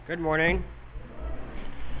Good morning.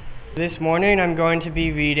 This morning I'm going to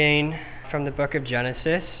be reading from the book of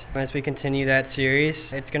Genesis as we continue that series.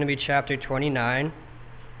 It's going to be chapter 29,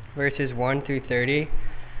 verses 1 through 30.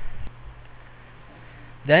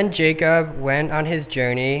 Then Jacob went on his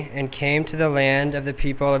journey and came to the land of the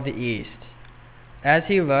people of the east. As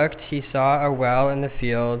he looked, he saw a well in the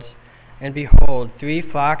field, and behold, 3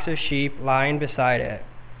 flocks of sheep lying beside it,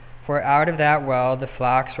 for out of that well the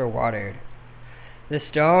flocks were watered. The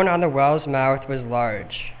stone on the well's mouth was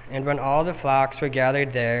large, and when all the flocks were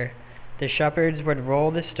gathered there, the shepherds would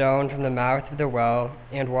roll the stone from the mouth of the well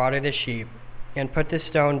and water the sheep, and put the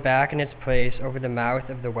stone back in its place over the mouth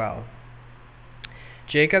of the well.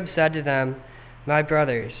 Jacob said to them, "My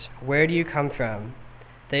brothers, where do you come from?"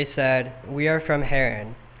 They said, "We are from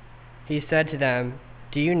Haran." He said to them,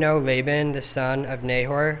 "Do you know Laban the son of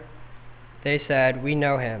Nahor?" They said, "We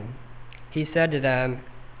know him." He said to them,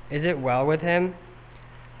 "Is it well with him?"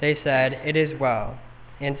 They said, "It is well.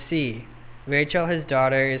 And see, Rachel his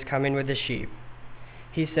daughter is coming with the sheep."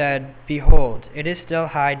 He said, "Behold, it is still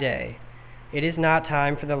high day. It is not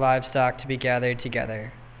time for the livestock to be gathered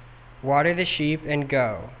together. Water the sheep and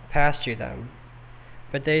go, pasture them."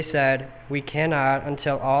 But they said, "We cannot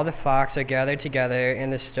until all the flocks are gathered together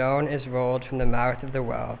and the stone is rolled from the mouth of the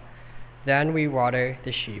well. Then we water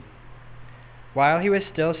the sheep." While he was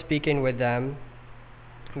still speaking with them,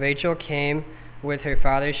 Rachel came with her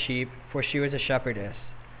father's sheep, for she was a shepherdess.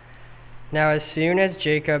 Now as soon as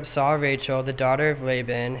Jacob saw Rachel, the daughter of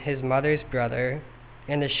Laban, his mother's brother,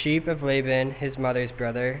 and the sheep of Laban, his mother's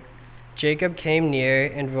brother, Jacob came near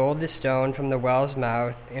and rolled the stone from the well's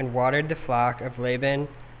mouth and watered the flock of Laban,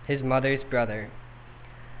 his mother's brother.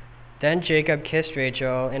 Then Jacob kissed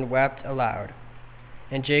Rachel and wept aloud.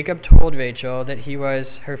 And Jacob told Rachel that he was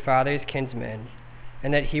her father's kinsman,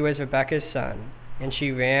 and that he was Rebekah's son, and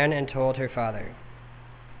she ran and told her father.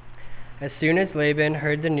 As soon as Laban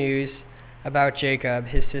heard the news about Jacob,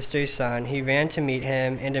 his sister's son, he ran to meet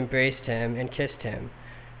him and embraced him and kissed him,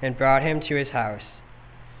 and brought him to his house.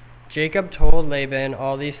 Jacob told Laban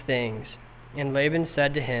all these things, and Laban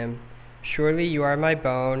said to him, "Surely you are my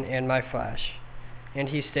bone and my flesh." And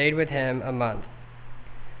he stayed with him a month.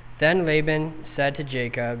 Then Laban said to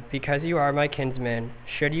Jacob, "Because you are my kinsman,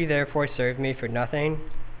 should you therefore serve me for nothing?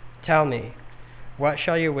 Tell me, what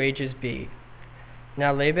shall your wages be?"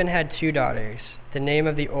 Now Laban had 2 daughters. The name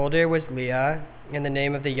of the older was Leah, and the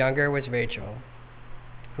name of the younger was Rachel.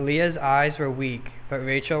 Leah's eyes were weak, but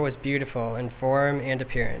Rachel was beautiful in form and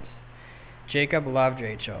appearance. Jacob loved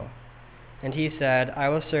Rachel, and he said, "I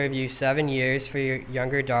will serve you 7 years for your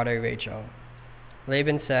younger daughter Rachel."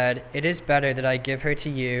 Laban said, "It is better that I give her to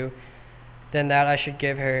you than that I should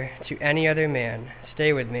give her to any other man.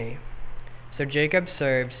 Stay with me." So Jacob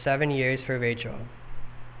served 7 years for Rachel,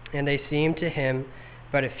 and they seemed to him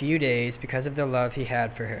but a few days because of the love he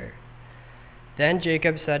had for her. Then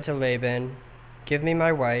Jacob said to Laban, "Give me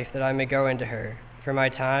my wife, that I may go into her, for my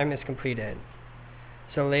time is completed."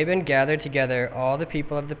 So Laban gathered together all the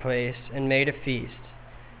people of the place and made a feast.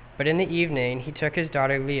 But in the evening he took his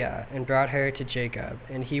daughter Leah and brought her to Jacob,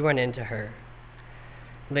 and he went into her.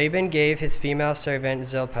 Laban gave his female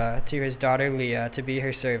servant Zilpah to his daughter Leah to be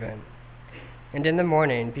her servant. And in the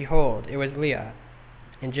morning, behold, it was Leah.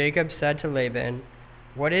 And Jacob said to Laban,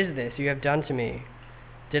 "What is this you have done to me?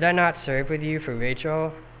 Did I not serve with you for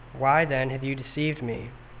Rachel? Why then have you deceived me?"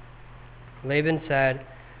 Laban said,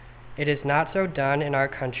 "It is not so done in our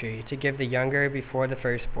country to give the younger before the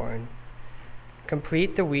firstborn.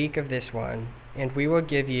 Complete the week of this one, and we will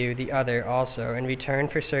give you the other also in return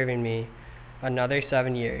for serving me another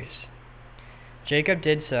 7 years." Jacob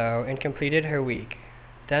did so and completed her week.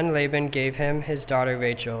 Then Laban gave him his daughter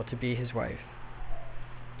Rachel to be his wife.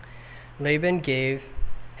 Laban gave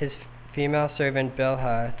his female servant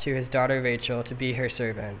Bilhah to his daughter Rachel to be her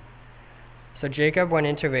servant. So Jacob went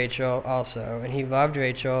into Rachel also, and he loved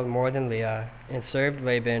Rachel more than Leah, and served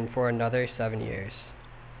Laban for another 7 years.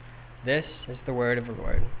 This is the word of the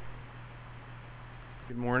Lord.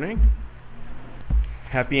 Good morning.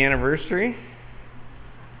 Happy anniversary.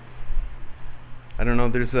 I don't know,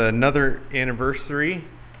 there's another anniversary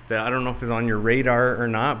that I don't know if it's on your radar or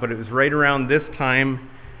not, but it was right around this time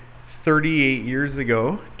 38 years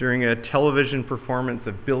ago during a television performance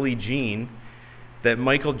of Billie Jean that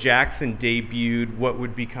Michael Jackson debuted what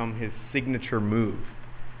would become his signature move,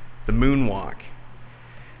 the moonwalk.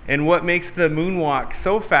 And what makes the moonwalk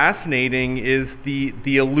so fascinating is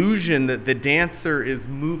the illusion that the dancer is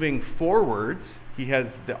moving forwards. He has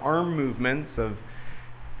the arm movements of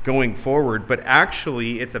going forward, but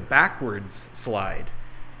actually it's a backwards slide.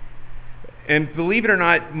 And believe it or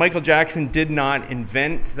not, Michael Jackson did not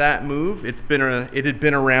invent that move. It had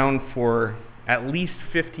been around for at least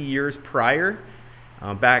 50 years prior.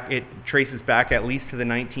 It traces back at least to the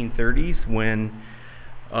 1930s when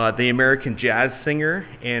the American jazz singer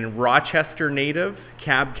and Rochester native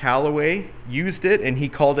Cab Calloway used it, and he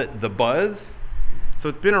called it the buzz. So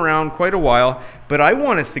it's been around quite a while, but I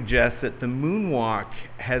want to suggest that the moonwalk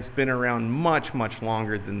has been around much, much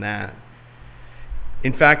longer than that.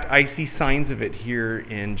 In fact, I see signs of it here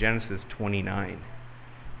in Genesis 29.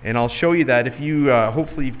 And I'll show you that if you,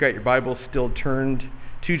 hopefully you've got your Bible still turned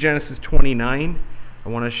to Genesis 29. I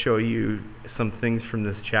want to show you some things from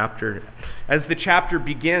this chapter. As the chapter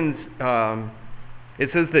begins, it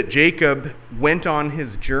says that Jacob went on his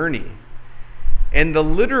journey. And the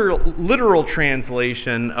literal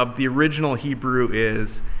translation of the original Hebrew is,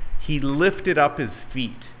 he lifted up his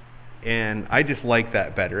feet. And I just like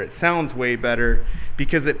that better. It sounds way better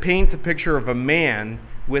because it paints a picture of a man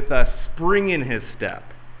with a spring in his step,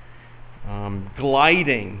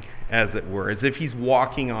 gliding, as it were, as if he's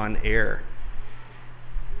walking on air.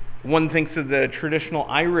 One thinks of the traditional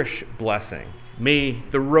Irish blessing. May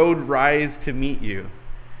the road rise to meet you.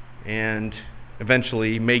 And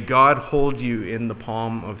eventually, may God hold you in the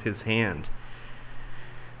palm of his hand.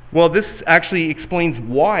 Well, this actually explains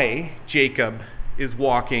why Jacob is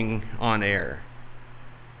walking on air.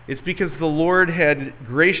 It's because the Lord had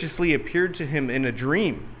graciously appeared to him in a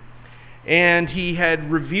dream. And he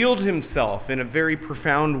had revealed himself in a very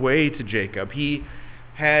profound way to Jacob. He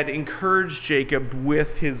had encouraged Jacob with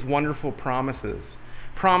his wonderful promises.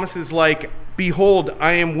 Promises like, behold,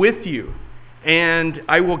 I am with you, and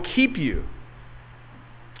I will keep you.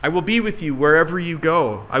 I will be with you wherever you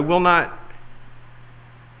go. I will not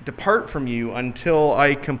depart from you until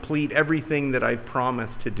I complete everything that I've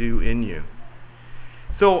promised to do in you.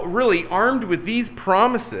 So really, armed with these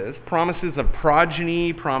promises of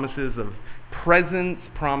progeny, promises of presence,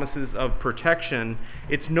 promises of protection,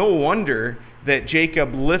 it's no wonder that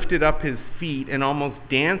Jacob lifted up his feet and almost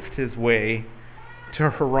danced his way to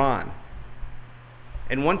Haran.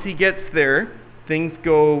 And once he gets there, things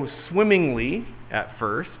go swimmingly at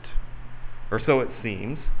first, or so it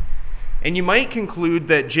seems. And you might conclude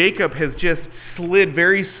that Jacob has just slid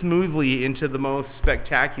very smoothly into the most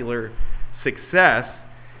spectacular success,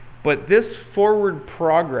 but this forward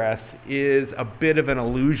progress is a bit of an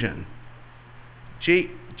illusion.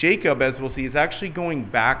 Jacob, as we'll see, is actually going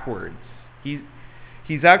backwards.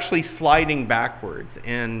 He's actually sliding backwards,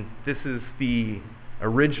 and this is the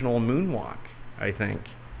original moonwalk, I think.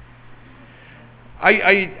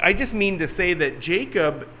 I just mean to say that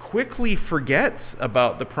Jacob quickly forgets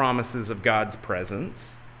about the promises of God's presence,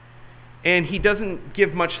 and he doesn't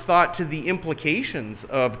give much thought to the implications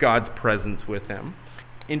of God's presence with him.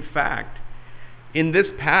 In fact, in this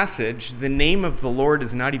passage, the name of the Lord is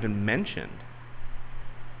not even mentioned.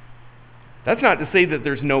 That's not to say that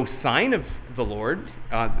there's no sign of the Lord.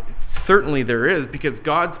 Certainly there is, because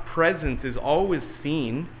God's presence is always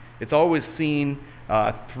seen. It's always seen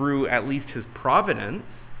through at least his providence.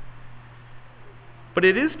 But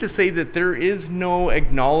it is to say that there is no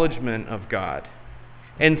acknowledgement of God.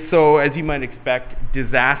 And so, as you might expect,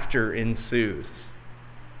 disaster ensues.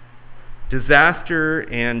 Disaster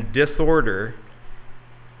and disorder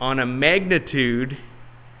on a magnitude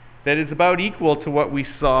that is about equal to what we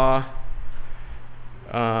saw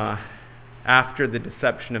after the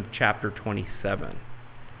deception of chapter 27.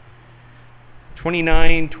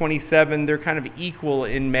 29, 27, they're kind of equal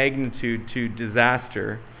in magnitude to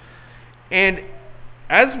disaster. And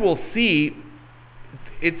as we'll see,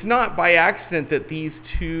 it's not by accident that these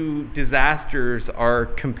two disasters are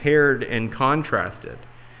compared and contrasted.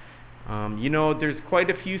 There's quite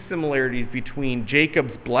a few similarities between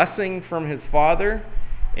Jacob's blessing from his father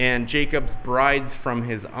and Jacob's brides from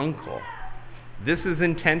his uncle. This is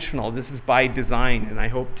intentional. This is by design, and I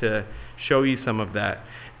hope to show you some of that.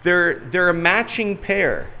 They're a matching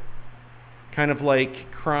pair, kind of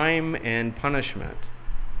like crime and punishment.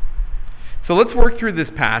 So let's work through this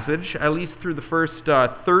passage, at least through the first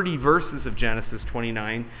 30 verses of Genesis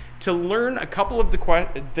 29, to learn a couple of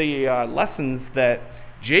the lessons that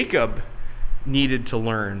Jacob needed to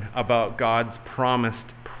learn about God's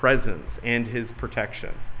promised presence and his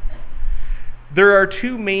protection. There are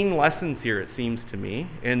two main lessons here, it seems to me,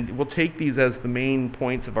 and we'll take these as the main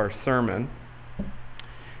points of our sermon.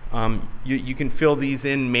 You can fill these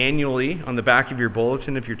in manually on the back of your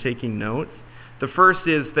bulletin if you're taking notes. The first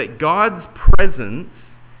is that God's presence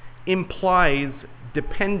implies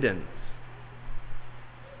dependence.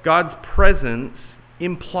 God's presence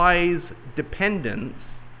implies dependence.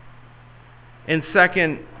 And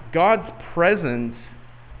second, God's presence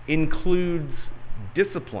includes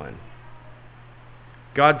discipline.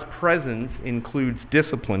 God's presence includes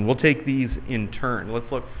discipline. We'll take these in turn.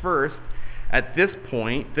 Let's look first at this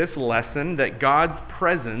point, this lesson, that God's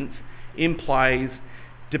presence implies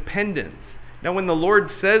dependence. Now, when the Lord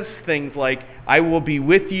says things like, I will be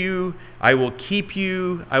with you, I will keep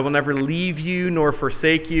you, I will never leave you nor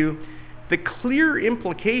forsake you, the clear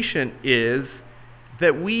implication is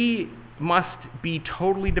that we must be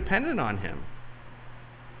totally dependent on him.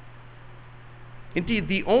 Indeed,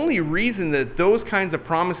 the only reason that those kinds of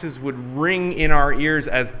promises would ring in our ears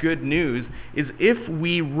as good news is if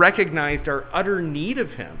we recognized our utter need of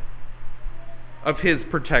him, of his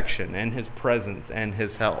protection and his presence and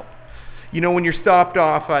his help. You know, when you're stopped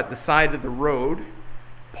off at the side of the road,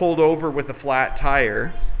 pulled over with a flat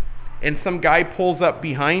tire, and some guy pulls up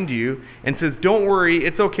behind you and says, "Don't worry,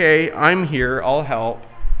 it's okay, I'm here, I'll help."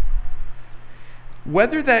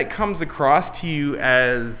 Whether that comes across to you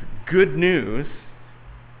as good news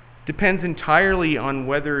depends entirely on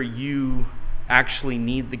whether you actually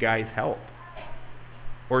need the guy's help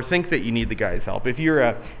or think that you need the guy's help. If you're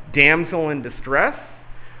a damsel in distress,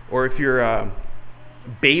 or if you're a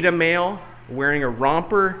beta male wearing a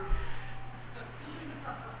romper,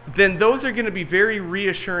 then those are going to be very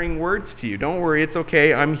reassuring words to you. Don't worry, it's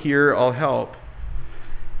okay, I'm here, I'll help.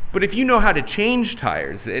 But if you know how to change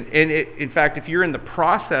tires, in fact, if you're in the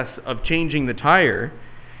process of changing the tire,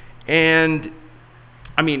 and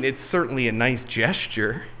I mean, it's certainly a nice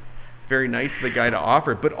gesture, very nice of the guy to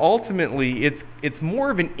offer, but ultimately it's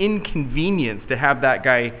more of an inconvenience to have that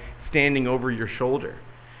guy standing over your shoulder.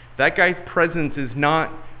 That guy's presence is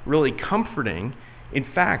not really comforting. In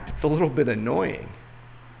fact, it's a little bit annoying.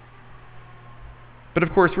 But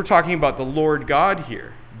of course, we're talking about the Lord God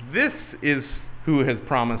here. This is who has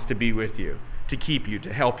promised to be with you, to keep you,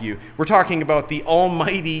 to help you. We're talking about the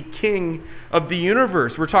Almighty King of the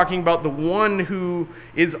universe. We're talking about the one who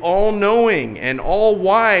is all-knowing and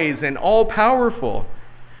all-wise and all-powerful,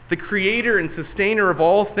 the creator and sustainer of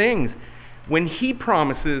all things. When he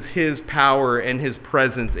promises his power and his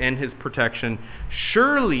presence and his protection,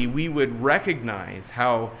 surely we would recognize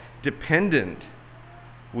how dependent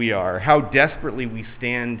we are, how desperately we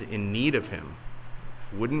stand in need of him,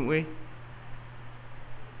 wouldn't we?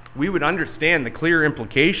 We would understand the clear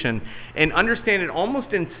implication and understand it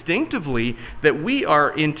almost instinctively that we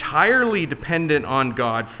are entirely dependent on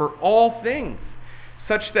God for all things,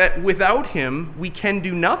 such that without him we can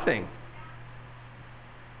do nothing.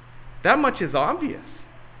 That much is obvious,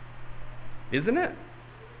 isn't it?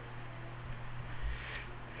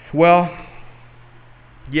 Well,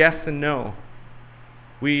 yes and no.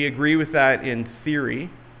 We agree with that in theory,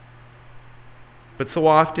 but so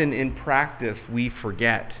often in practice we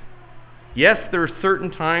forget. Yes, there are certain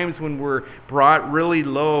times when we're brought really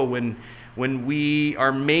low, when we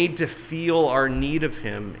are made to feel our need of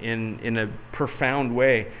him in a profound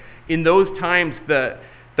way. In those times, the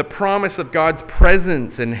promise of God's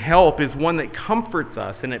presence and help is one that comforts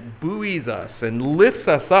us, and it buoys us and lifts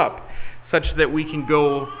us up such that we can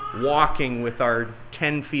go walking with our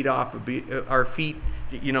 10 feet off our feet,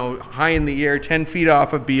 high in the air, 10 feet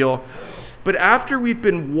off a Beal. But after we've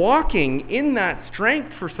been walking in that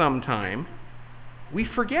strength for some time, we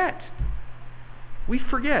forget. We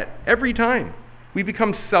forget every time. We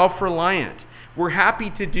become self-reliant. We're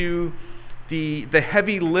happy to do the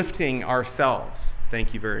heavy lifting ourselves.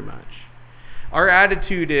 Thank you very much. Our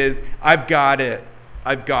attitude is, I've got it.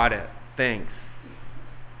 Thanks.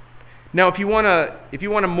 Now, if you want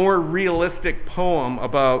a more realistic poem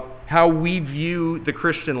about how we view the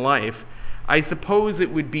Christian life, I suppose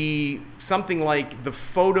it would be something like the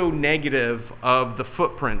photo negative of the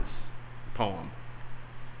Footprints poem.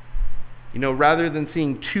 Rather than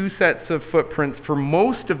seeing two sets of footprints for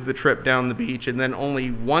most of the trip down the beach and then only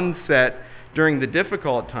one set during the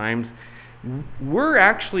difficult times, we're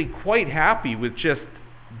actually quite happy with just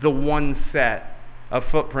the one set of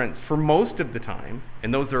footprints for most of the time,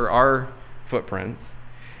 and those are our footprints.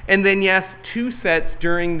 And then, yes, two sets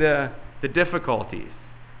during the difficulties,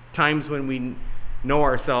 times when we know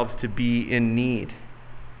ourselves to be in need.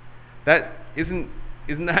 That isn't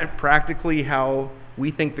that practically how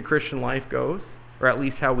we think the Christian life goes, or at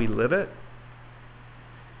least how we live it?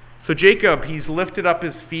 So Jacob, he's lifted up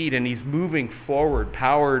his feet and he's moving forward,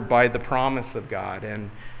 powered by the promise of God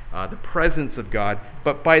and the presence of God.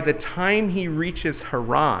 But by the time he reaches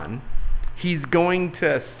Haran, he's going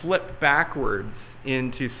to slip backwards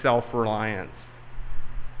into self-reliance.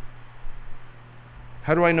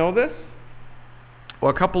 How do I know this?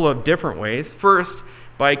 Well, a couple of different ways. First,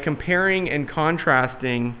 by comparing and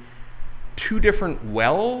contrasting two different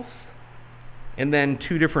wells and then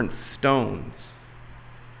two different stones.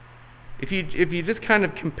 If you just kind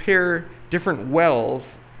of compare different wells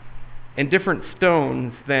and different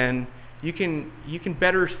stones, then you can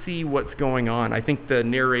better see what's going on. I think the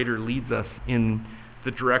narrator leads us in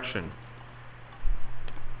that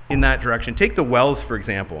direction. Take the wells, for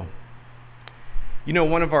example.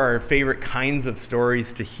 One of our favorite kinds of stories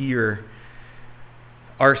to hear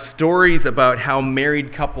are stories about how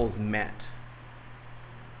married couples met.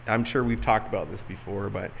 I'm sure we've talked about this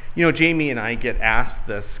before, but Jamie and I get asked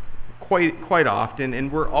this quite often,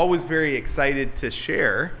 and we're always very excited to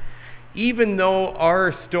share, even though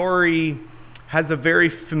our story has a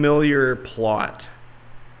very familiar plot.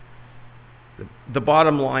 The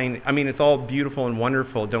bottom line, it's all beautiful and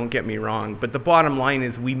wonderful, don't get me wrong, but the bottom line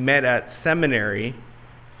is we met at seminary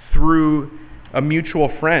through a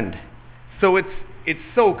mutual friend. So it's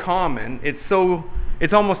so common,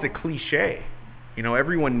 it's almost a cliche.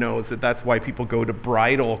 Everyone knows that that's why people go to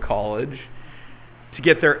bridal college, to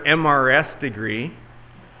get their MRS degree.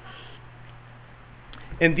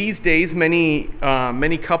 And these days, many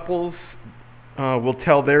couples will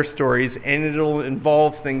tell their stories, and it'll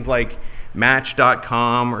involve things like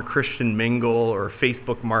Match.com or Christian Mingle or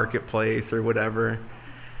Facebook Marketplace or whatever.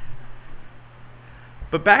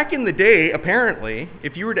 But back in the day, apparently,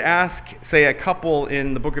 if you were to ask, say, a couple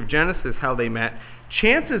in the book of Genesis how they met,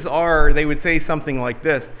 chances are they would say something like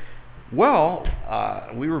this: well,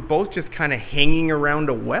 we were both just kind of hanging around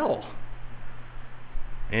a well.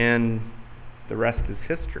 And the rest is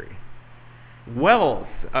history. Wells,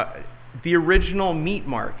 the original meat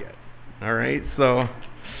market. All right, so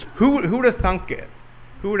who would have thunk it?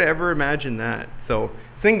 Who would have ever imagined that? So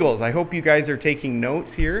singles, I hope you guys are taking notes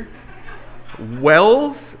here.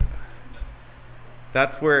 Wells,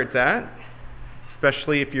 that's where it's at,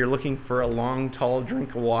 especially if you're looking for a long, tall drink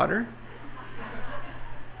of water.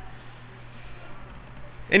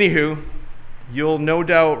 Anywho, you'll no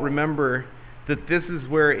doubt remember that this is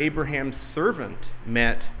where Abraham's servant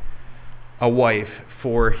met a wife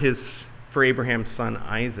for Abraham's son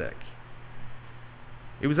Isaac.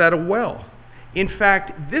 It was at a well. In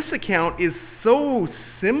fact, this account is so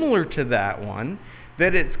similar to that one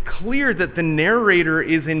that it's clear that the narrator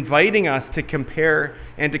is inviting us to compare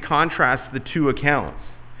and to contrast the two accounts.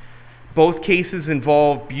 Both cases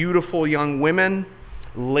involve beautiful young women.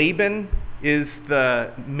 Laban is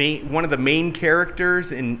one of the main characters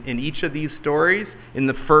in each of these stories. In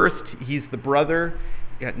the first, he's the brother.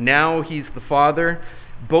 Now he's the father.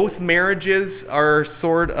 Both marriages are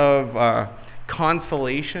sort of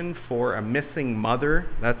consolation for a missing mother.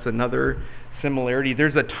 That's another similarity.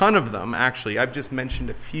 There's a ton of them, actually. I've just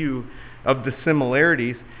mentioned a few of the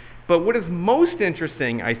similarities. But what is most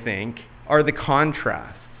interesting, I think, are the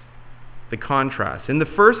contrasts. The contrasts. In the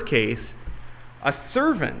first case, a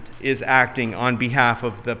servant is acting on behalf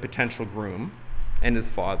of the potential groom and his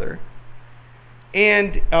father.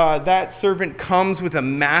 And that servant comes with a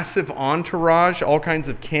massive entourage, all kinds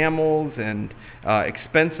of camels and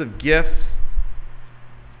expensive gifts.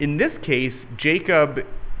 In this case, Jacob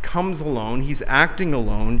comes alone, he's acting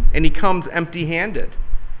alone, and he comes empty-handed.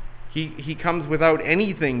 He comes without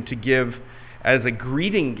anything to give as a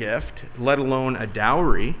greeting gift, let alone a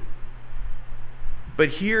dowry. But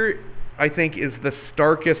here, I think, is the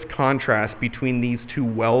starkest contrast between these two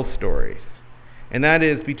well stories, and that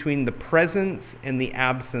is between the presence and the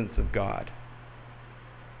absence of God.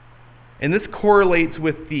 And this correlates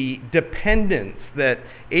with the dependence that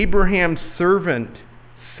Abraham's servant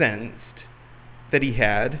sensed that he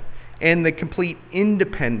had, and the complete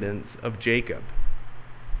independence of Jacob.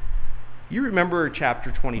 You remember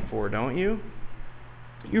chapter 24, don't you?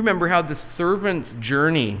 You remember how the servant's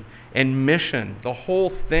journey and mission, the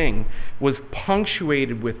whole thing, was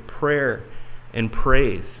punctuated with prayer and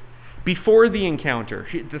praise. Before the encounter,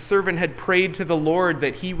 the servant had prayed to the Lord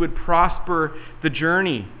that he would prosper the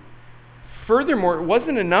journey. Furthermore, it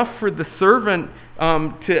wasn't enough for the servant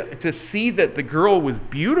to see that the girl was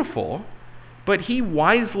beautiful, but he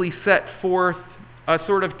wisely set forth a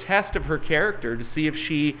sort of test of her character to see if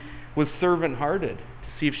she was servant-hearted, to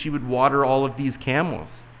see if she would water all of these camels.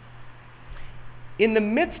 In the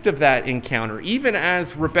midst of that encounter, even as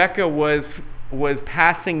Rebekah was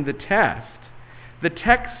passing the test, the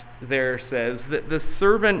text there says that the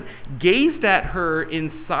servant gazed at her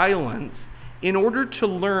in silence in order to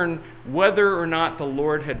learn whether or not the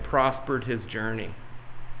Lord had prospered his journey.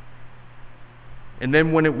 And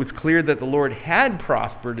then when it was clear that the Lord had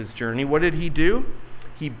prospered his journey, what did he do?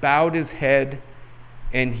 He bowed his head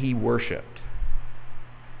and he worshiped.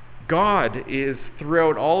 God is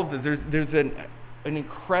throughout all of this. There's an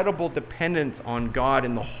incredible dependence on God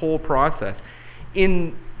in the whole process.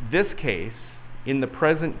 In this case, in the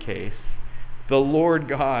present case, the Lord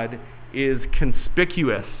God is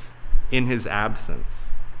conspicuous in his absence.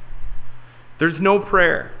 There's no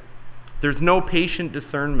prayer. There's no patient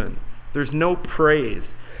discernment. There's no praise.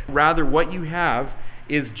 Rather, what you have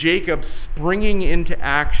is Jacob springing into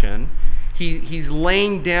action. He's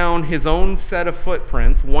laying down his own set of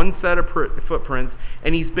footprints, one set of footprints,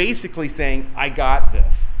 and he's basically saying, I got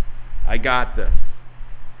this. I got this.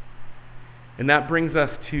 And that brings us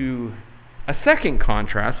to a second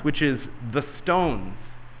contrast, which is the stones.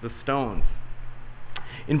 The stones.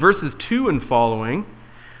 In verses 2 and following,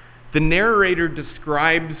 the narrator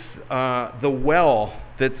describes the well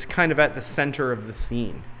that's kind of at the center of the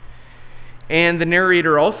scene. And the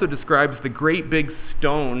narrator also describes the great big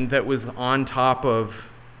stone that was on top of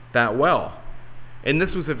that well. And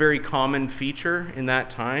this was a very common feature in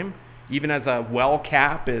that time. Even as a well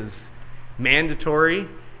cap is mandatory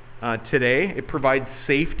today, it provides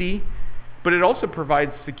safety, but it also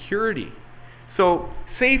provides security. So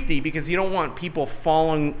safety, because you don't want people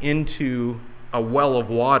falling into a well of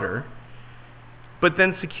water. But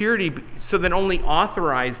then security, so that only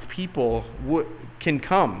authorized people can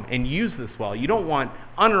come and use this well. You don't want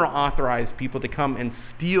unauthorized people to come and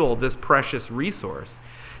steal this precious resource.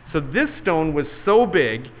 So this stone was so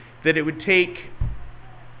big that it would take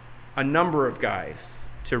a number of guys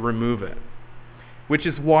to remove it. Which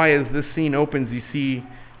is why, as this scene opens, you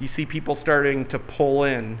see people starting to pull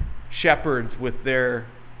in shepherds with their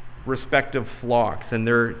respective flocks, and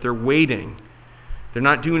they're waiting. They're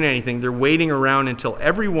not doing anything. They're waiting around until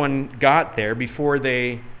everyone got there before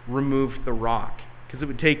they removed the rock, because it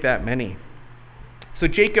would take that many. So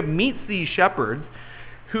Jacob meets these shepherds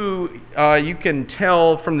who you can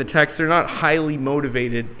tell from the text they're not highly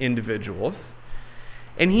motivated individuals.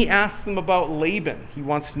 And he asks them about Laban. He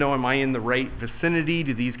wants to know, am I in the right vicinity?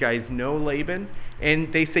 Do these guys know Laban?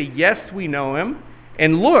 And they say, yes, we know him.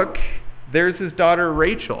 And look, there's his daughter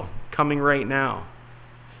Rachel coming right now.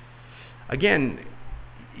 Again,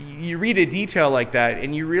 you read a detail like that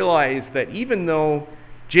and you realize that even though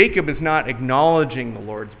Jacob is not acknowledging the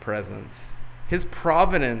Lord's presence, his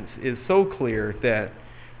providence is so clear that,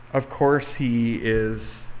 of course, he is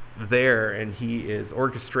there and he is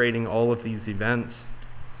orchestrating all of these events.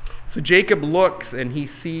 So Jacob looks and he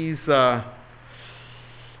sees a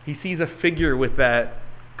figure with that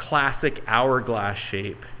classic hourglass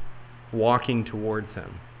shape walking towards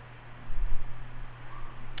him.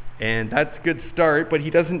 And that's a good start, but he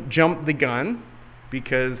doesn't jump the gun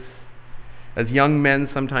because, as young men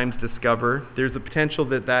sometimes discover, there's a potential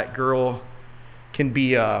that that girl can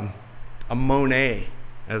be a Monet,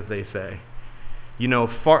 as they say. You know,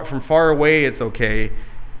 from far away it's okay,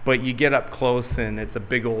 but you get up close and it's a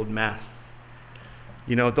big old mess.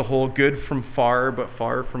 You know, the whole good from far, but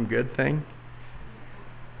far from good thing.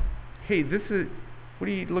 Hey, what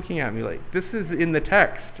are you looking at me like? This is in the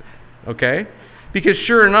text, okay? Because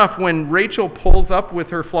sure enough, when Rachel pulls up with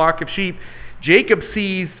her flock of sheep, Jacob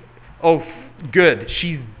sees, good,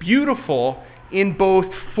 she's beautiful in both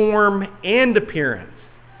form and appearance.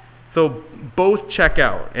 So both check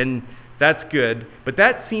out, and that's good. But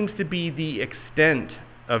that seems to be the extent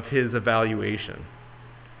of his evaluation.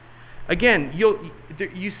 Again,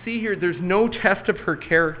 you see here, there's no test of her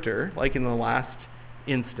character, like in the last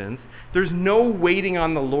instance. There's no waiting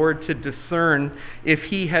on the Lord to discern if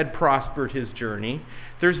he had prospered his journey.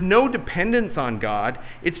 There's no dependence on God.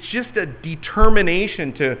 It's just a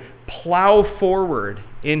determination to plow forward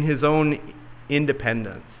in his own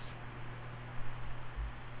independence.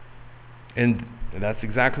 And that's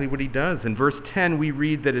exactly what he does. In verse 10, we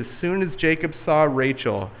read that as soon as Jacob saw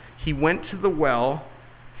Rachel, he went to the well,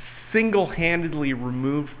 single-handedly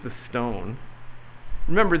removed the stone.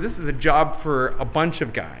 Remember, this is a job for a bunch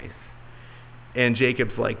of guys. And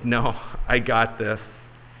Jacob's like, no, I got this.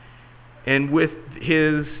 And with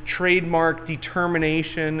his trademark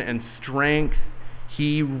determination and strength,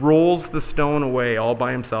 he rolls the stone away all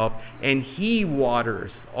by himself, and he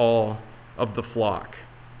waters all of the flock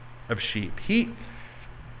of sheep.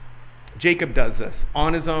 Jacob does this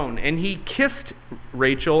on his own, and he kissed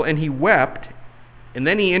Rachel, and he wept, and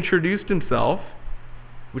then he introduced himself,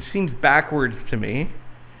 which seems backwards to me.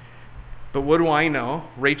 But what do I know?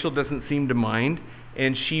 Rachel doesn't seem to mind,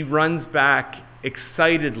 and she runs back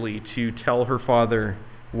excitedly to tell her father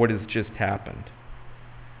what has just happened.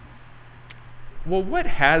 Well, what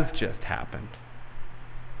has just happened?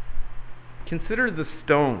 Consider the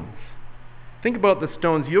stones. Think about the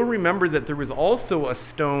stones. You'll remember that there was also a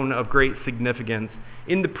stone of great significance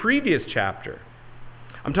in the previous chapter.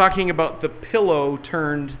 I'm talking about the pillow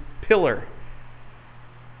turned pillar.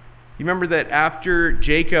 You remember that after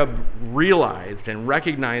Jacob realized and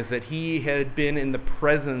recognized that he had been in the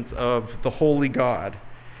presence of the holy God,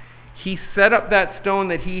 He set up that stone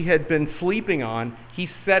that he had been sleeping on. He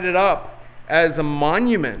set it up as a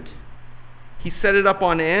monument. He set it up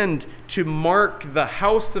on end to mark the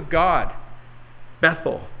house of God,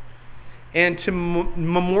 Bethel, and to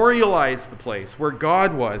memorialize the place where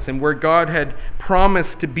God was and where God had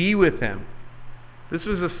promised to be with him. This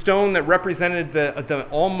was a stone that represented the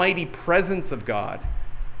almighty presence of God.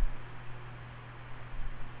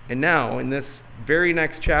 And now, in this very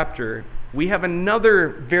next chapter, we have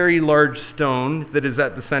another very large stone that is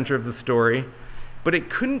at the center of the story, but it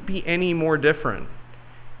couldn't be any more different.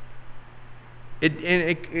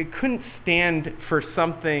 It couldn't stand for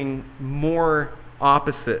something more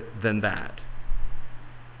opposite than that.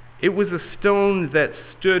 It was a stone that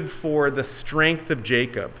stood for the strength of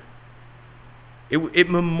Jacob. It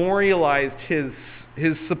memorialized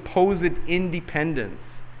his supposed independence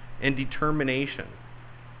and determination.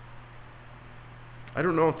 I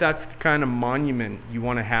don't know if that's the kind of monument you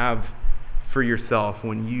want to have for yourself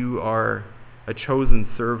when you are a chosen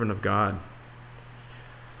servant of God.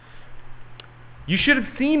 You should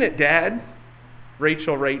have seen it, Dad,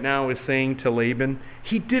 Rachel right now is saying to Laban.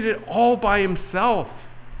 He did it all by himself.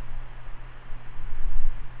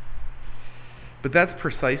 But that's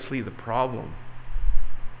precisely the problem.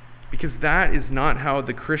 Because that is not how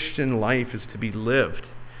the Christian life is to be lived.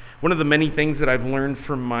 One of the many things that I've learned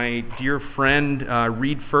from my dear friend,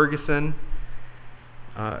 Reed Ferguson,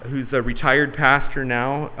 who's a retired pastor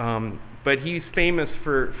now, but he's famous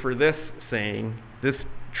for this saying, this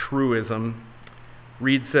truism.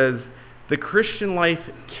 Reed says, the Christian life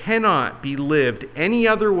cannot be lived any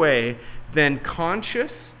other way than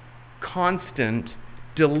conscious, constant,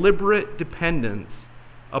 deliberate dependence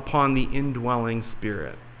upon the indwelling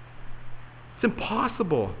Spirit. It's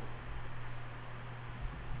impossible.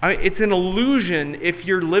 It's an illusion if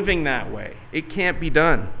you're living that way. It can't be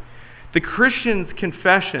done. The Christian's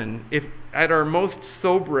confession, if at our most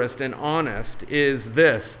soberest and honest, is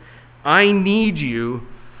this: I need you.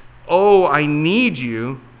 Oh, I need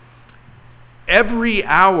you every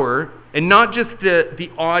hour, and not just the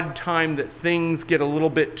odd time that things get a little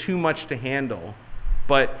bit too much to handle,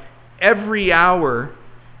 but every hour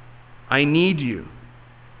I need you.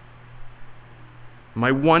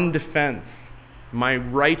 My one defense, my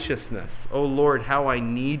righteousness. Oh Lord, how I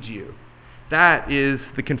need you. That is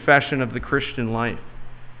the confession of the Christian life.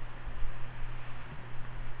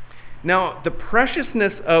 Now, the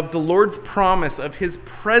preciousness of the Lord's promise of his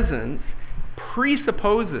presence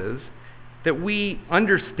presupposes that we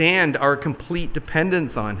understand our complete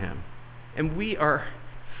dependence on him. And we are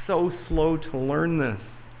so slow to learn this.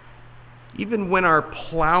 Even when our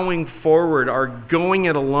plowing forward, our going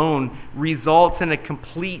it alone, results in a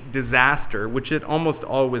complete disaster, which it almost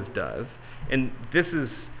always does, and this is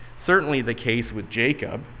certainly the case with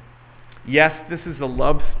Jacob. Yes, this is a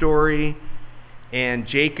love story, and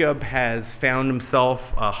Jacob has found himself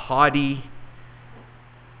a haughty,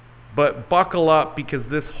 but buckle up, because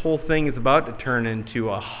this whole thing is about to turn into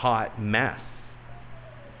a hot mess.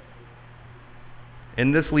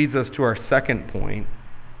 And this leads us to our second point,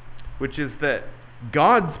 which is that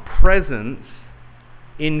God's presence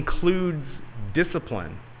includes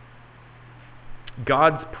discipline.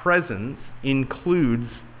 God's presence includes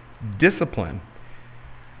discipline.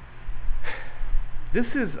 This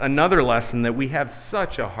is another lesson that we have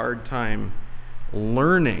such a hard time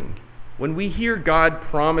learning. When we hear God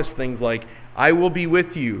promise things like, I will be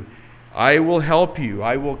with you, I will help you,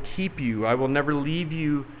 I will keep you, I will never leave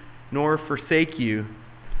you nor forsake you,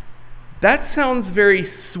 that sounds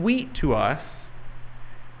very sweet to us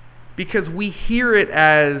because we hear it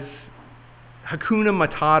as Hakuna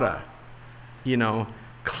Matata,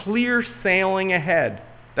 clear sailing ahead.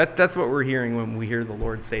 That's what we're hearing when we hear the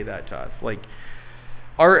Lord say that to us. Like,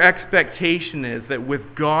 our expectation is that with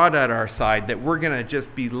God at our side, that we're going to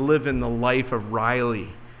just be living the life of Riley,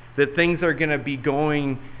 that things are going to be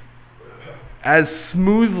going as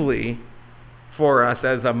smoothly for us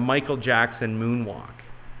as a Michael Jackson moonwalk.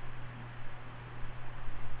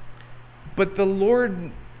 But the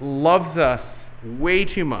Lord loves us way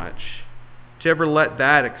too much to ever let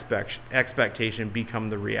that expectation become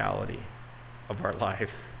the reality of our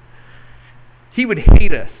lives. He would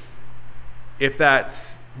hate us if that's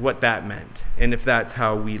what that meant and if that's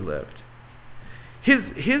how we lived.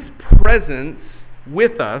 His presence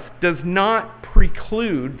with us does not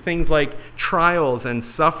preclude things like trials and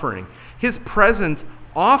suffering. His presence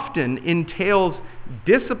often entails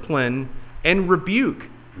discipline and rebuke.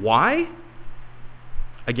 Why?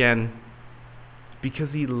 Again, because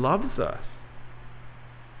he loves us.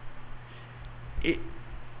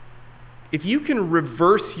 If you can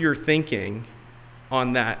reverse your thinking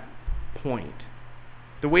on that point,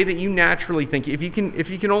 the way that you naturally think, if you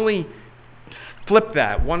can only flip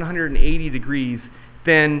that 180 degrees,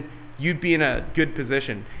 then you'd be in a good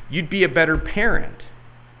position. You'd be a better parent.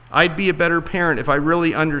 I'd be a better parent if I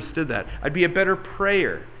really understood that. I'd be a better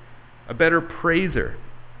prayer, a better praiser.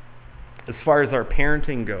 As far as our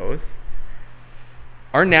parenting goes,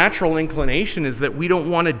 our natural inclination is that we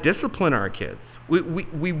don't want to discipline our kids.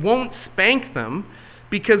 We won't spank them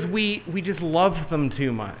because we just love them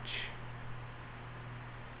too much.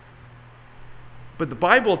 But the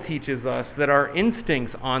Bible teaches us that our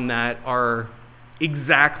instincts on that are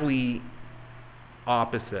exactly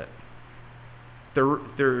opposite.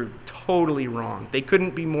 They're totally wrong. They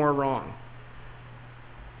couldn't be more wrong.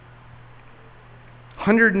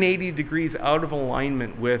 180 degrees out of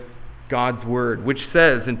alignment with God's word, which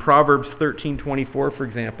says in Proverbs 13:24, for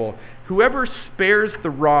example, whoever spares the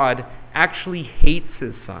rod actually hates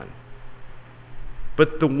his son,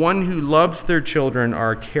 but the one who loves their children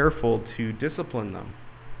are careful to discipline them.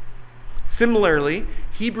 Similarly,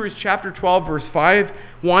 Hebrews chapter 12, verse 5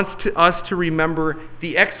 wants us to remember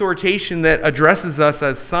the exhortation that addresses us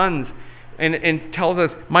as sons and tells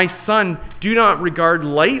us, "My son, do not regard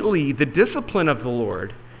lightly the discipline of the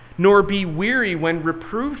Lord, nor be weary when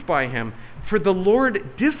reproved by him. For the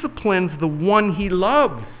Lord disciplines the one he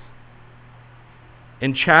loves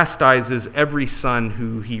and chastises every son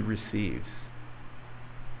who he receives."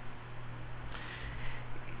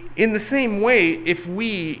 In the same way, if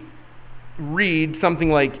we read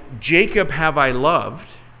something like, "Jacob have I loved,"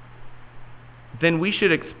 then we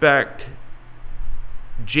should expect,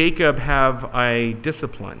 "Jacob have I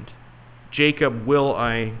disciplined. Jacob will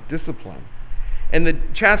I discipline." And the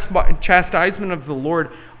chastisement of the Lord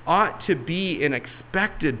ought to be an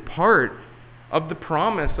expected part of the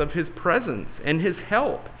promise of his presence and his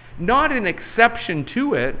help. Not an exception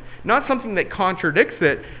to it, not something that contradicts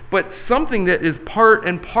it, but something that is part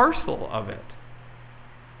and parcel of it.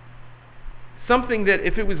 Something that,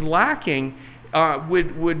 if it was lacking,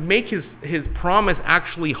 would make his promise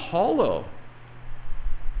actually hollow.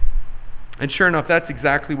 And sure enough, that's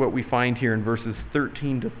exactly what we find here in verses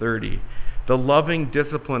 13 to 30. The loving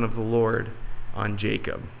discipline of the Lord on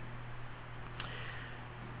Jacob.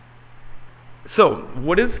 So,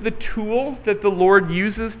 what is the tool that the Lord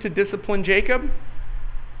uses to discipline Jacob?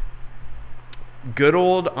 Good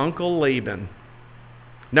old Uncle Laban.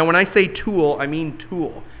 Now, when I say tool, I mean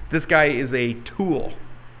tool. This guy is a tool.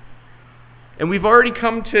 And we've already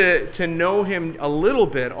come to know him a little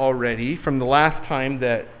bit already from the last time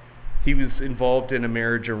that he was involved in a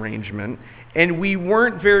marriage arrangement. And we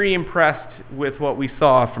weren't very impressed with what we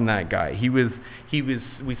saw from that guy.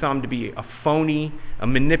 We saw him to be a phony, a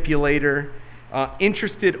manipulator,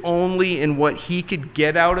 interested only in what he could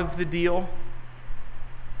get out of the deal.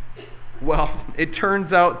 Well, it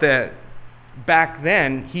turns out that back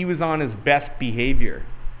then, he was on his best behavior.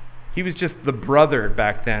 He was just the brother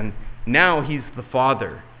back then. Now he's the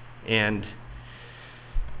father. And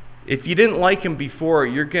if you didn't like him before,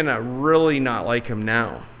 you're going to really not like him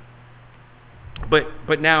now.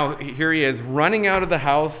 But now, here he is, running out of the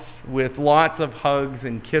house with lots of hugs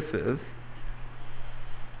and kisses.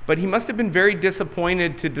 But he must have been very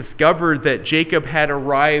disappointed to discover that Jacob had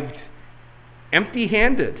arrived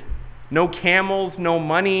empty-handed. No camels, no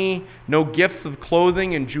money, no gifts of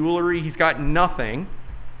clothing and jewelry. He's got nothing.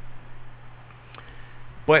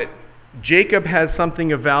 But Jacob has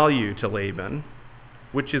something of value to Laban,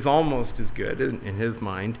 which is almost as good in his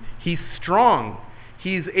mind. He's strong.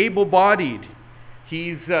 He's able-bodied.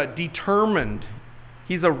 He's determined.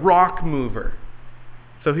 He's a rock mover.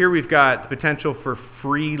 So here we've got the potential for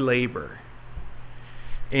free labor.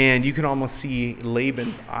 And you can almost see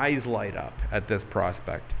Laban's eyes light up at this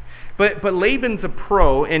prospect. But Laban's a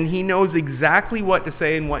pro, and he knows exactly what to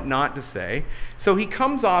say and what not to say. So he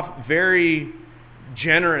comes off very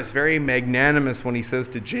generous, very magnanimous when he says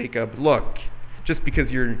to Jacob, "Look, just because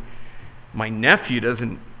you're my nephew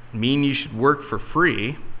doesn't mean you should work for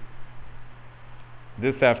free."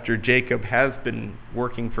 This after Jacob has been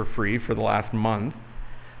working for free for the last month.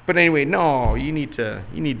 But anyway, no, you need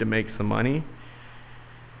to make some money.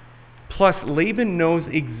 Plus, Laban knows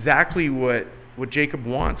exactly what Jacob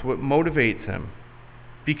wants, what motivates him,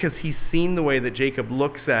 because he's seen the way that Jacob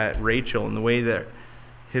looks at Rachel and the way that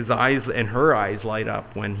his eyes and her eyes light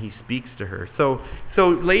up when he speaks to her. So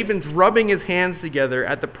Laban's rubbing his hands together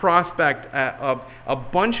at the prospect of a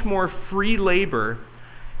bunch more free labor,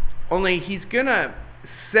 only he's going to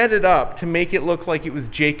set it up to make it look like it was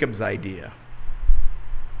Jacob's idea.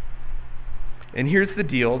 And here's the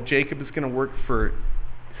deal. Jacob is going to work for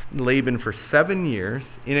Laban for 7 years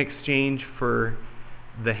in exchange for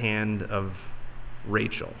the hand of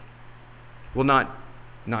Rachel. Well, not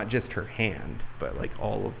not just her hand, but like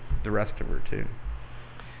all of the rest of her too.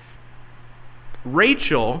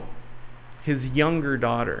 Rachel, his younger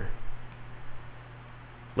daughter.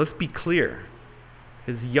 Let's be clear.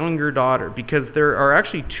 His younger daughter, because there are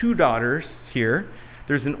actually two daughters here.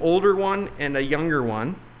 There's an older one and a younger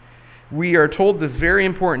one. We are told this very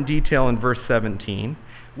important detail in verse 17,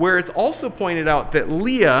 where it's also pointed out that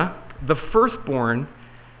Leah, the firstborn,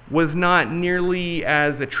 was not nearly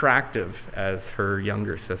as attractive as her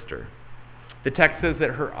younger sister. The text says that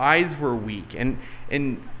her eyes were weak, and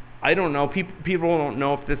I don't know, people don't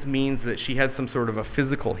know if this means that she had some sort of a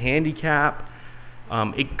physical handicap.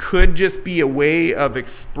 It could just be a way of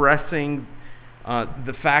expressing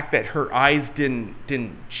the fact that her eyes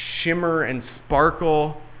didn't shimmer and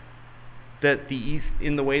sparkle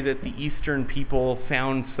in the way that the Eastern people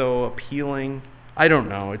found so appealing. I don't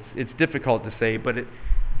know. It's difficult to say, but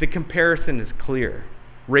the comparison is clear.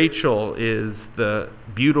 Rachel is the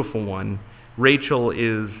beautiful one. Rachel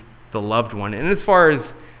is the loved one. And as far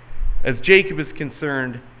as Jacob is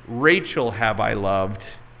concerned, Rachel have I loved.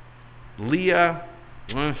 Leah,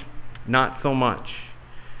 not so much.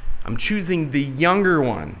 I'm choosing the younger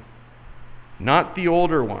one, not the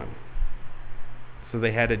older one. So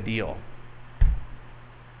they had a deal.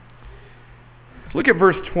 Look at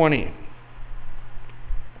verse 20.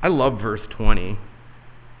 I love verse 20.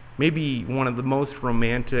 Maybe one of the most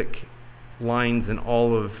romantic lines in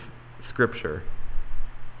all of Scripture.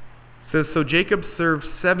 It says, "So Jacob served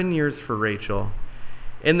 7 years for Rachel,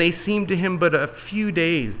 and they seemed to him but a few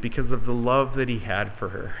days because of the love that he had for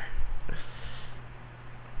her."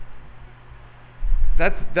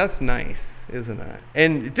 That's nice, isn't it?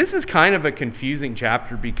 And this is kind of a confusing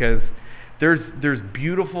chapter because there's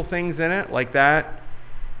beautiful things in it like that,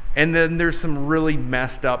 and then there's some really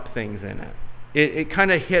messed up things in it. It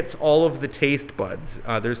kind of hits all of the taste buds.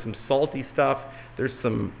 There's some salty stuff, there's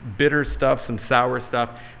some bitter stuff, some sour stuff,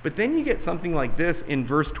 but then you get something like this in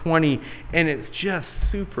verse 20, and it's just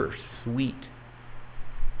super sweet.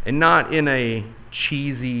 And not in a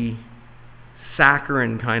cheesy,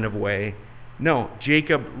 saccharine kind of way. No,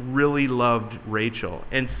 Jacob really loved Rachel,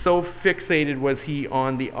 and so fixated was he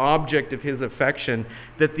on the object of his affection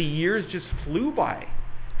that the years just flew by.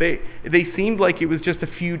 They seemed like it was just a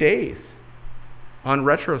few days on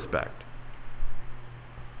retrospect.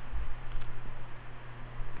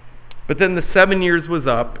 But then the 7 years was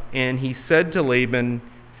up, and he said to Laban,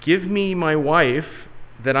 "Give me my wife,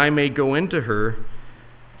 that I may go into her,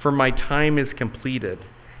 for my time is completed."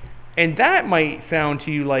 And that might sound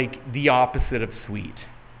to you like the opposite of sweet.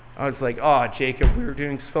 I was like, "Oh, Jacob, we were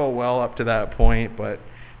doing so well up to that point," but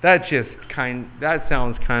that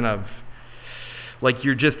sounds kind of like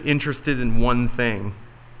you're just interested in one thing.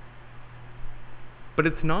 But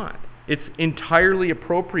it's not. It's entirely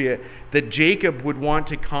appropriate that Jacob would want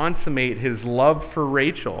to consummate his love for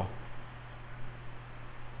Rachel.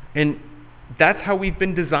 And that's how we've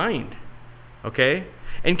been designed. Okay?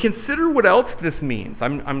 And consider what else this means.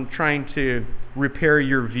 I'm trying to repair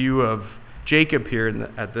your view of Jacob here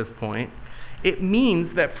at this point. It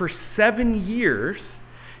means that for 7 years,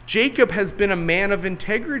 Jacob has been a man of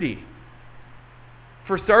integrity.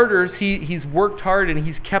 For starters, he's worked hard and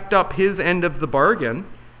he's kept up his end of the bargain.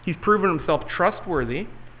 He's proven himself trustworthy.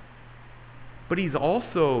 But he's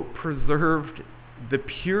also preserved the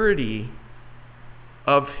purity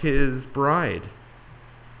of his bride.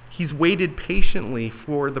 He's waited patiently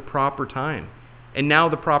for the proper time. And now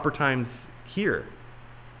the proper time's here.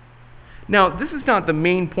 Now, this is not the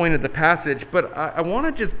main point of the passage, but I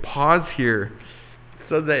want to just pause here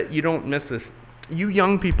so that you don't miss this. You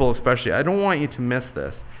young people especially, I don't want you to miss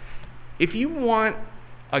this. If you want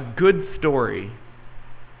a good story,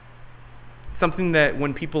 something that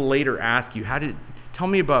when people later ask you, tell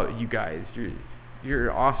me about you guys, you're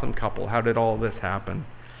an awesome couple, how did all this happen?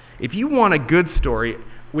 If you want a good story,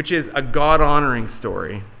 which is a God-honoring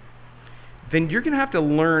story, then you're going to have to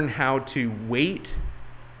learn how to wait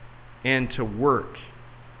and to work.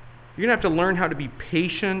 You're going to have to learn how to be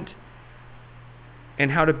patient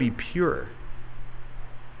and how to be pure.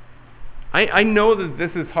 I know that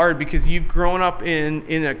this is hard because you've grown up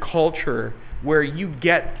in a culture where you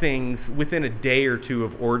get things within a day or two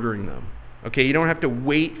of ordering them. Okay, you don't have to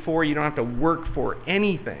wait for, you don't have to work for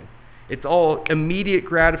anything. It's all immediate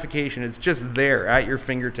gratification. It's just there at your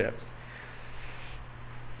fingertips.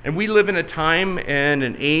 And we live in a time and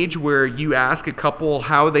an age where you ask a couple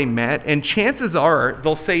how they met, and chances are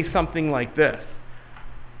they'll say something like this.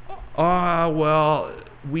 Well,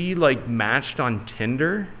 we matched on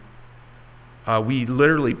Tinder. We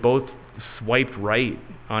literally both swiped right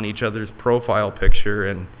on each other's profile picture,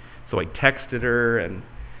 and so I texted her, and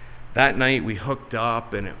that night we hooked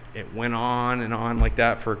up, and it went on and on like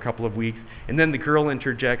that for a couple of weeks. And then the girl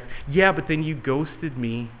interjects, yeah, but then you ghosted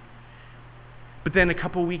me. But then a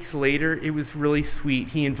couple weeks later, it was really sweet.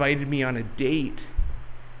 He invited me on a date.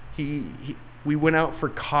 We went out for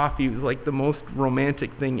coffee. It was like the most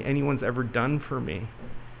romantic thing anyone's ever done for me.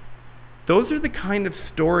 Those are the kind of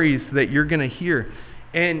stories that you're going to hear.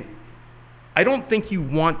 And I don't think you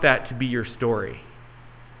want that to be your story.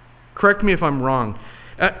 Correct me if I'm wrong.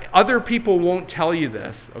 Other people won't tell you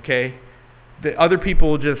this, okay? The other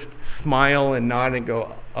people will just smile and nod and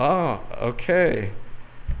go, oh, okay.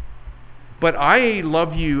 But I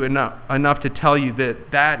love you enough to tell you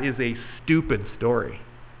that that is a stupid story.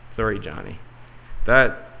 Sorry, Johnny.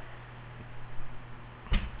 That,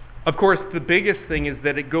 of course, the biggest thing is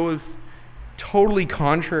that it goes totally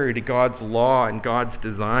contrary to God's law and God's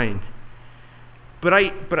design. But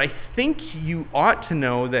I think you ought to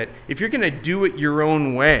know that if you're going to do it your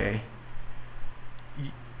own way,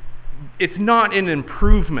 it's not an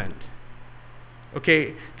improvement.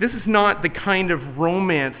 Okay? This is not the kind of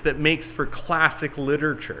romance that makes for classic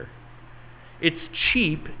literature. It's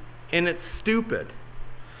cheap and it's stupid.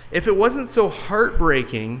 If it wasn't so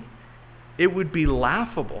heartbreaking, it would be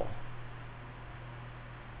laughable.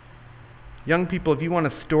 Young people, if you want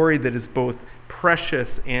a story that is both precious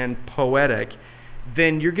and poetic,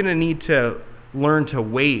 then you're going to need to learn to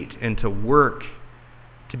wait and to work,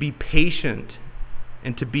 to be patient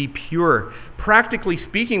and to be pure. Practically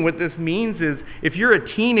speaking, what this means is if you're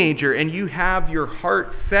a teenager and you have your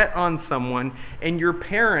heart set on someone and your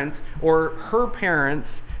parents or her parents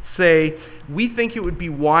say, we think it would be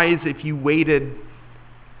wise if you waited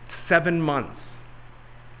 7 months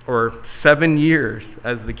or 7 years,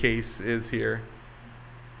 as the case is here.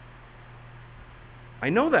 I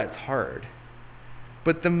know that's hard.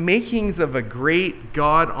 But the makings of a great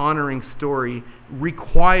God-honoring story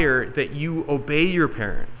require that you obey your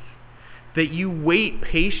parents, that you wait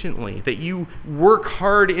patiently, that you work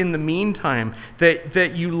hard in the meantime,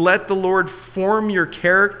 that you let the Lord form your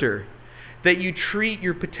character, that you treat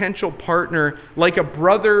your potential partner like a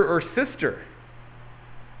brother or sister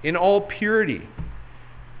in all purity.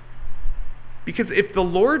 Because if the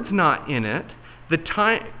Lord's not in it,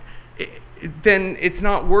 then it's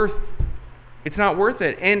not worth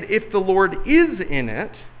it. And if the Lord is in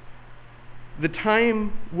it, the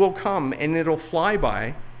time will come and it'll fly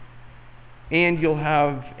by, and you'll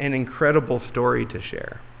have an incredible story to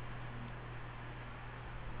share.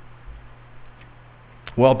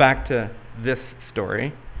 Well, back to this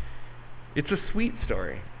story. It's a sweet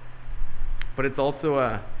story, but it's also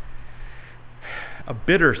a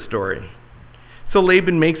bitter story. So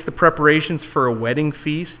Laban makes the preparations for a wedding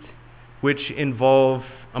feast, which involve,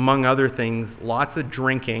 among other things, lots of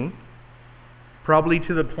drinking, probably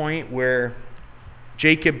to the point where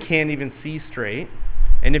Jacob can't even see straight.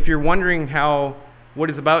 And if you're wondering how what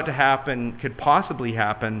is about to happen could possibly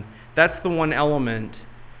happen, that's the one element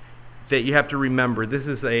that you have to remember. This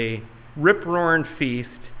is a rip-roaring feast,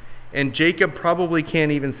 and Jacob probably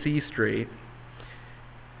can't even see straight.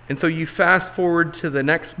 And so you fast forward to the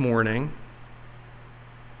next morning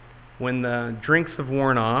when the drinks have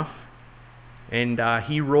worn off, and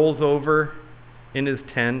he rolls over in his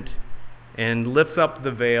tent and lifts up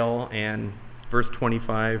the veil, and verse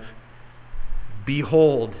 25,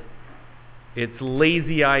 behold, it's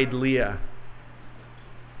lazy-eyed Leah.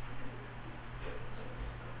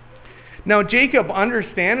 Now Jacob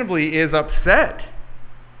understandably is upset.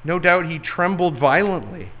 No doubt he trembled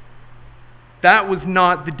violently. That was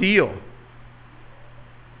not the deal.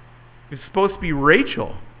 It was supposed to be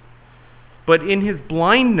Rachel. But in his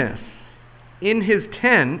blindness, in his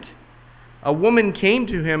tent, a woman came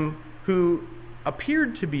to him who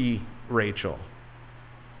appeared to be Rachel.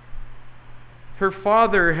 Her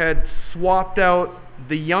father had swapped out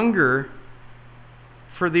the younger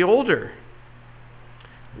for the older.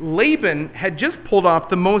 Laban had just pulled off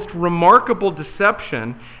the most remarkable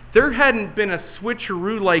deception. There hadn't been a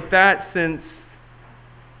switcheroo like that since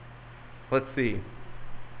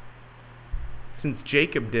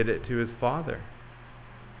Jacob did it to his father.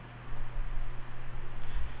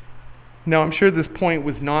 Now, I'm sure this point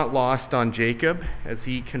was not lost on Jacob as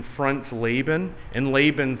he confronts Laban, and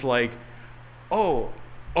Laban's like, "Oh,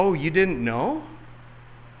 you didn't know?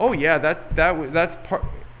 Oh yeah,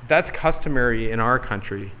 that's customary in our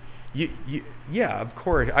country. Yeah, of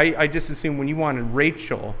course. I just assumed when you wanted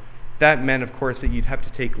Rachel, that meant, of course, that you'd have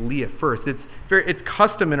to take Leah first. It's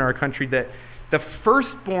custom in our country that the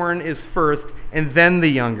firstborn is first, and then the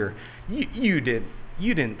younger. You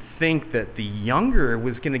didn't think that the younger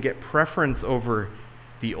was going to get preference over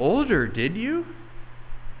the older, did you?"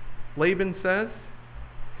 Laban says.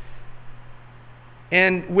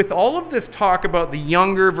 And with all of this talk about the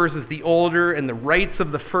younger versus the older and the rights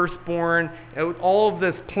of the firstborn, and with all of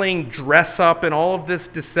this playing dress up and all of this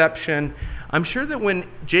deception, I'm sure that when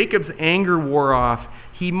Jacob's anger wore off,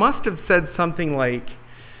 he must have said something like,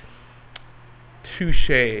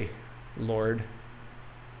 "Touché, Lord."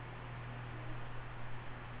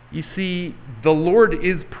 You see, the Lord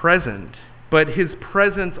is present, but his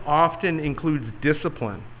presence often includes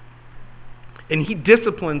discipline. And he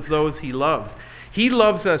disciplines those he loves. He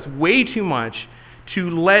loves us way too much to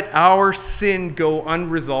let our sin go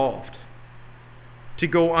unresolved, to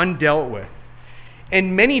go undealt with.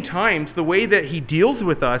 And many times, the way that he deals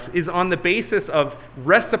with us is on the basis of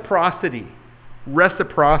reciprocity.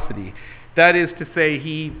 Reciprocity. That is to say,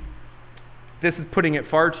 this is putting it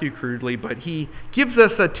far too crudely, but he gives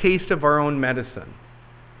us a taste of our own medicine.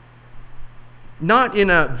 Not in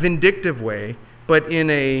a vindictive way, but in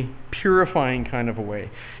a purifying kind of a way.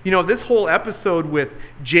 You know, this whole episode with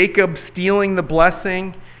Jacob stealing the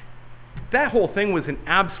blessing, that whole thing was an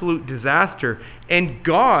absolute disaster. And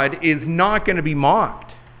God is not going to be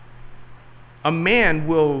mocked. A man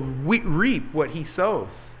will reap what he sows.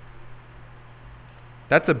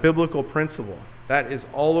 That's a biblical principle. That is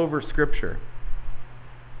all over Scripture.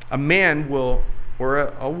 A man will, or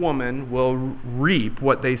a woman will reap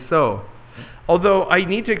what they sow. Although I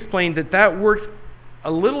need to explain that works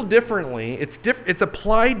a little differently. It's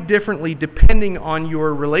applied differently depending on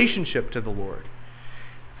your relationship to the Lord.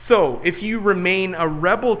 So, if you remain a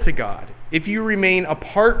rebel to God, if you remain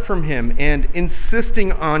apart from him and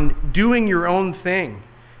insisting on doing your own thing,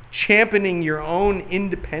 championing your own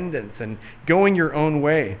independence and going your own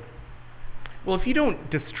way, well, if you don't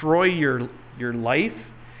destroy your life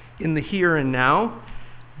in the here and now,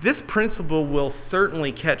 this principle will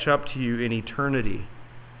certainly catch up to you in eternity.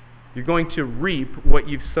 You're going to reap what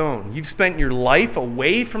you've sown. You've spent your life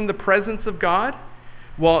away from the presence of God.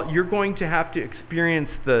 Well, you're going to have to experience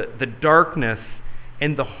the darkness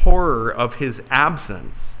and the horror of his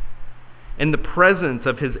absence and the presence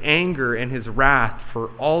of his anger and his wrath for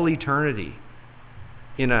all eternity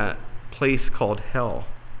in a place called hell.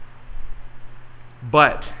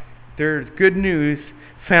 But there's good news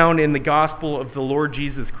found in the gospel of the Lord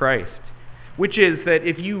Jesus Christ, which is that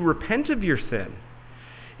if you repent of your sin,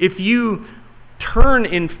 if you turn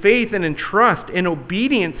in faith and in trust and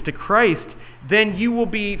obedience to Christ, then you will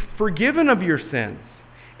be forgiven of your sins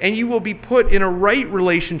and you will be put in a right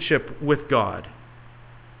relationship with God,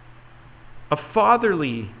 a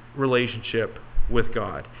fatherly relationship with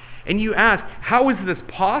God. And you ask, how is this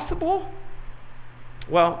possible?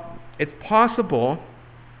 Well, it's possible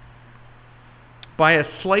by a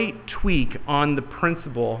slight tweak on the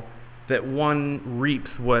principle that one reaps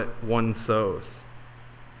what one sows.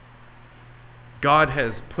 God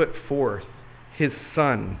has put forth his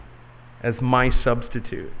Son as my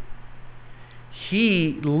substitute.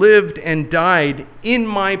 He lived and died in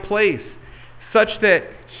my place, such that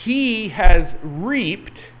he has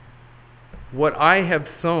reaped what I have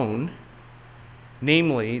sown,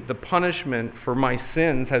 namely the punishment for my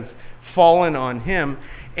sins has fallen on him,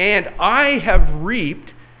 and I have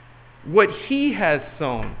reaped what he has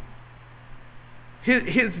sown.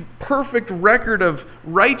 His perfect record of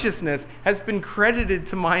righteousness has been credited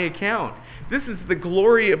to my account. This is the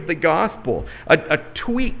glory of the gospel, a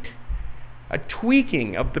tweaking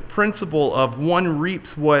of the principle of one reaps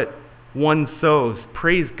what one sows.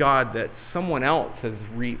 Praise God that someone else has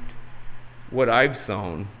reaped what I've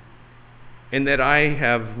sown, and that I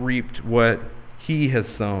have reaped what he has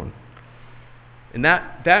sown. And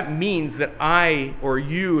that means that I or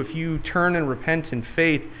you, if you turn and repent in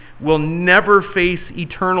faith, will never face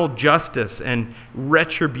eternal justice and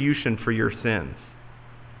retribution for your sins.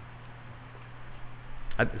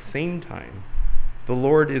 At the same time, the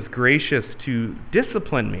Lord is gracious to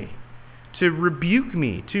discipline me, to rebuke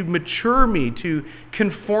me, to mature me, to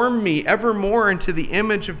conform me ever more into the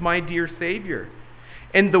image of my dear Savior.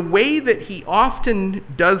 And the way that he often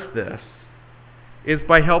does this is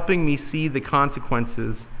by helping me see the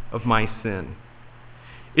consequences of my sin.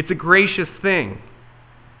 It's a gracious thing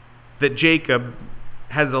that Jacob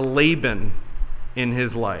has a Laban in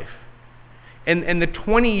his life. And the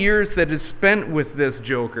 20 years that is spent with this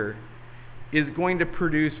joker is going to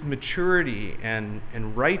produce maturity and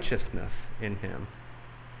righteousness in him.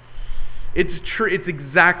 It's true. It's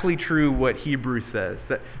exactly true what Hebrews says,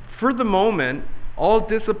 that for the moment, all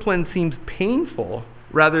discipline seems painful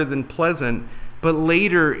rather than pleasant, but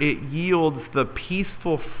later it yields the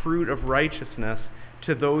peaceful fruit of righteousness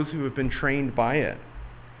to those who have been trained by it.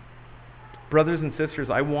 Brothers and sisters,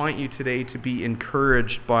 I want you today to be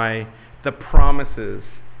encouraged by the promises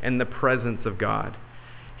and the presence of God.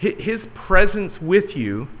 His presence with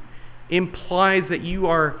you implies that you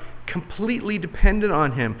are completely dependent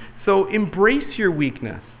on him. So embrace your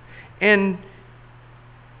weakness and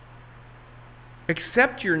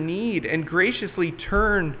accept your need and graciously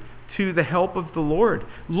turn to the help of the Lord.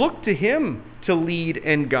 Look to him to lead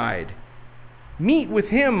and guide. Meet with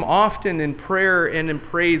him often in prayer and in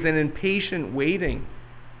praise and in patient waiting.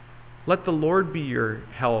 Let the Lord be your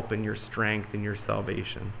help and your strength and your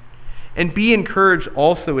salvation. And be encouraged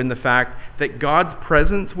also in the fact that God's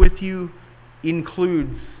presence with you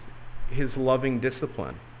includes his loving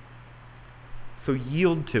discipline. So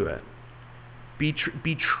yield to it.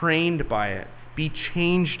 Be trained by it. Be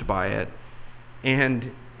changed by it.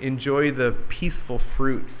 And enjoy the peaceful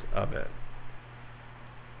fruits of it.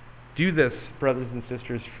 Do this, brothers and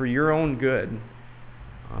sisters, for your own good,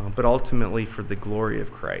 but ultimately for the glory of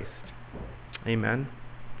Christ. Amen.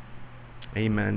 Amen.